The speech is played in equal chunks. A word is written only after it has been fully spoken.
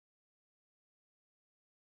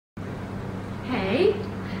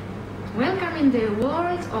in the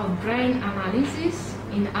world of brain analysis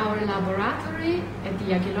in our laboratory at the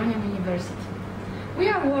Jagiellonian University. We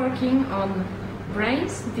are working on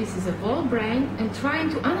brains, this is a whole brain, and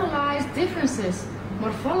trying to analyze differences,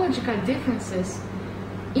 morphological differences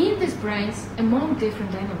in these brains among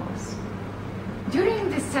different animals.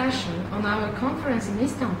 During this session on our conference in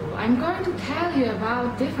Istanbul, I'm going to tell you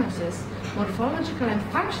about differences, morphological and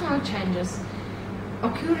functional changes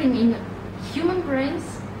occurring in human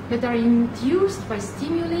brains that are induced by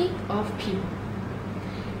stimuli of people.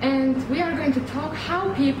 And we are going to talk how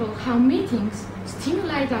meetings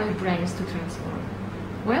stimulate our brains to transform.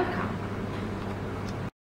 Welcome.